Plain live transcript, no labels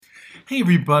Hey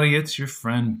everybody, it's your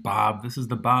friend Bob. This is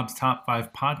the Bob's Top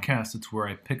 5 podcast. It's where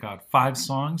I pick out 5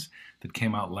 songs that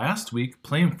came out last week,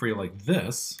 play them for you like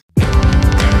this,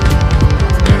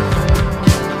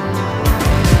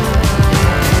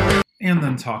 and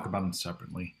then talk about them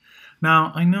separately.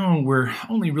 Now, I know we're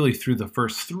only really through the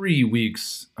first 3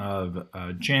 weeks of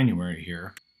January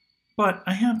here, but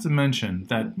I have to mention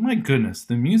that, my goodness,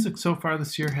 the music so far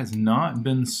this year has not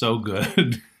been so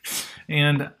good.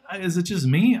 And is it just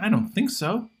me? I don't think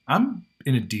so. I'm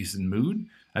in a decent mood.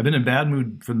 I've been in a bad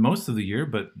mood for most of the year,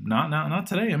 but not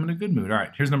today. I'm in a good mood. All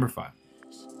right, here's number 5.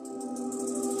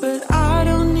 But I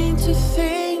don't need to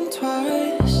think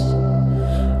twice.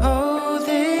 Oh,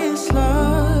 this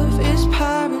love is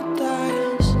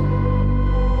paradise.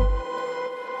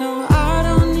 No, I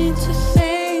don't need to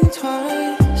think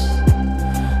twice.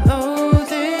 Oh,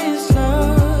 this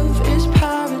love is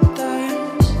paradise.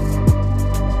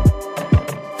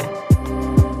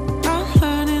 I'm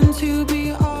learning to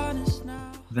be honest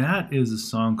now. That is a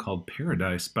song called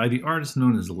Paradise by the artist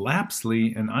known as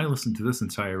Lapsley, and I listened to this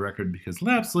entire record because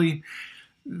Lapsley,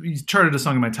 he charted a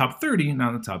song in my top 30,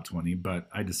 not in the top 20, but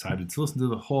I decided to listen to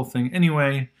the whole thing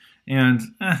anyway, and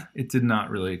it did not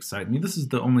really excite me. This is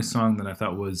the only song that I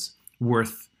thought was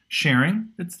worth sharing.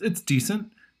 It's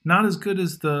decent. Not as good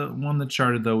as the one that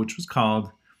charted, though, which was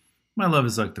called My Love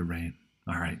Is Like the Rain.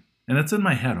 All right. And it's in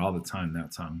my head all the time,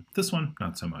 that song. This one,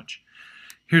 not so much.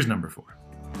 Here's number 4.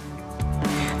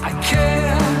 I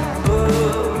can't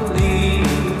believe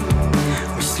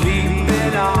we're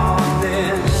sleeping on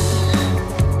this.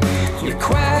 You're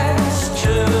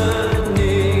questioning,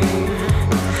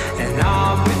 and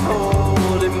I'm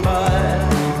withholding, but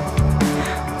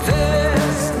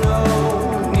there's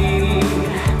no need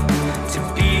to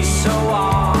be so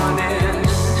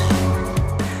honest.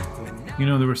 You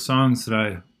know, there were songs that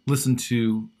I listened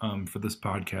to for this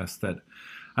podcast that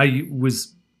I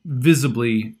was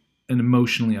visibly and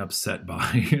emotionally upset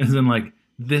by. As in, like,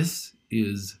 this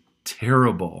is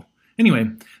terrible.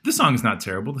 Anyway, this song is not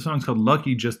terrible. The song's called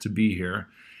Lucky Just to Be Here.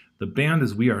 The band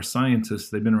is We Are Scientists.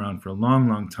 They've been around for a long,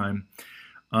 long time.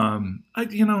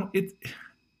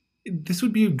 This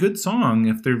would be a good song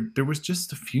if there was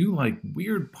just a few, like,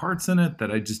 weird parts in it that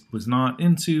I just was not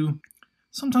into.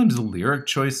 Sometimes the lyric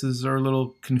choices are a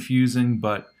little confusing,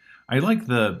 but I like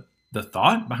the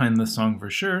thought behind this song for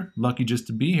sure. Lucky Just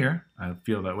to Be Here. I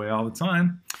feel that way all the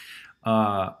time.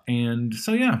 And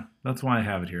so, yeah, that's why I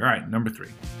have it here. All right, number 3.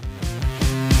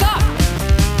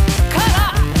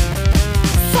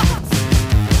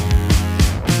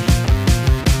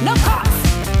 No cost.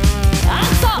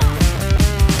 Answer.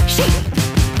 She.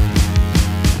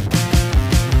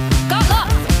 Got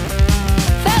love.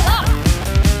 Fell up.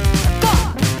 Go.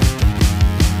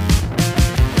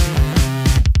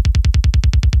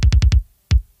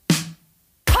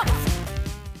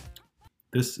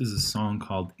 This is a song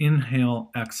called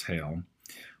Inhale, Exhale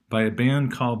by a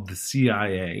band called The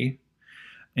CIA.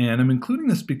 And I'm including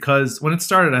this because when it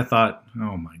started, I thought,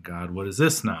 oh my God, what is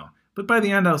this now? But by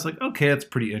the end, I was like, okay, that's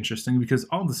pretty interesting because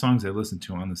all the songs I listened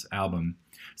to on this album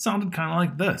sounded kind of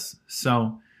like this.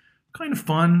 So kind of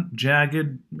fun,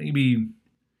 jagged, maybe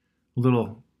a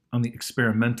little on the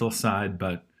experimental side,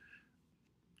 but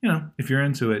you know, if you're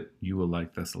into it, you will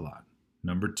like this a lot.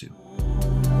 Number 2.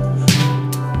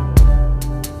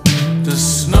 The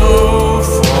snow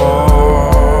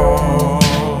falls,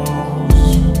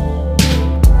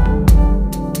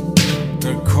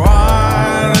 the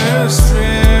choir is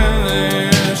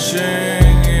finishing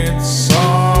its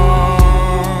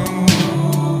song.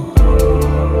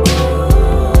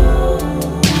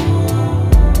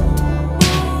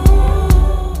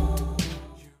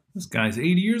 This guy's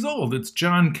 80 years old. It's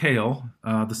John Cale.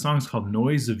 The song's called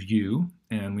Noise of You,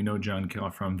 and we know John Cale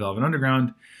from Velvet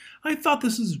Underground. I thought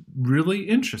this is really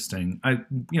interesting.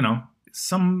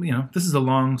 This is a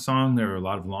long song. There are a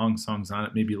lot of long songs on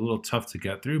it, maybe a little tough to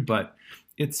get through, but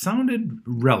it sounded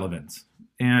relevant.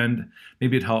 And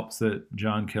maybe it helps that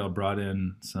John Cale brought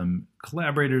in some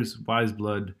collaborators, Wise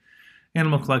Blood,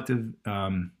 Animal Collective,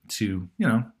 to,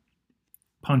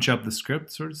 punch up the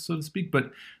script, so to speak.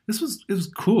 But it was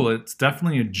cool. It's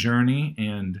definitely a journey,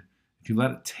 and if you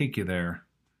let it take you there,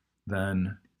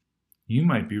 then you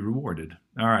might be rewarded.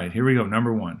 All right, here we go.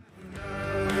 Number 1.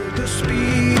 The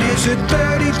speed is at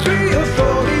 33 or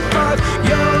 45.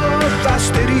 Your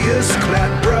fastidious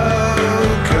clap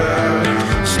broker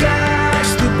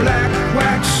stacks the black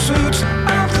wax suits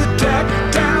of the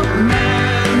decked out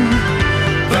man.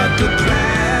 But the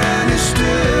plan is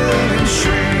still in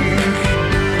shrink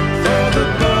for the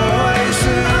boys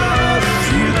of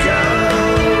Hugo.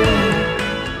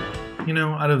 You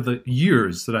know, out of the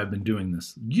years that I've been doing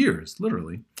this, years,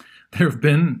 literally, There have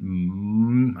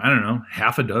been, I don't know,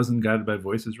 half a dozen Guided by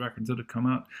Voices records that have come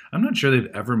out. I'm not sure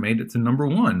they've ever made it to number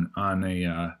one on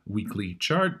a weekly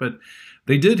chart, but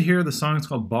they did here. The song is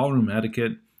called Ballroom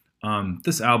Etiquette.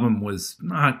 This album was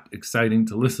not exciting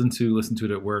to listen to. Listened to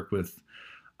it at work with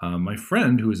my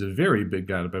friend, who is a very big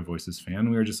Guided by Voices fan.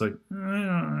 We were just like,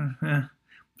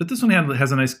 But this one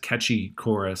has a nice catchy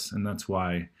chorus, and that's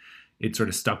why it sort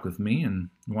of stuck with me and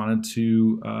wanted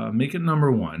to make it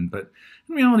number one. But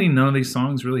in reality, none of these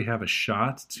songs really have a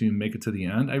shot to make it to the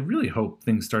end. I really hope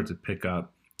things start to pick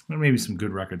up. There may be some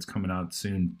good records coming out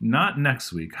soon. Not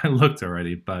next week. I looked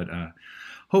already, but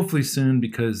hopefully soon,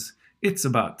 because it's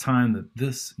about time that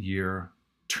this year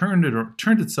turned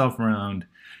itself around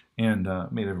and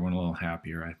made everyone a little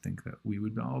happier. I think that we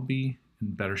would all be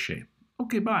in better shape.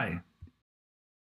 Okay, bye.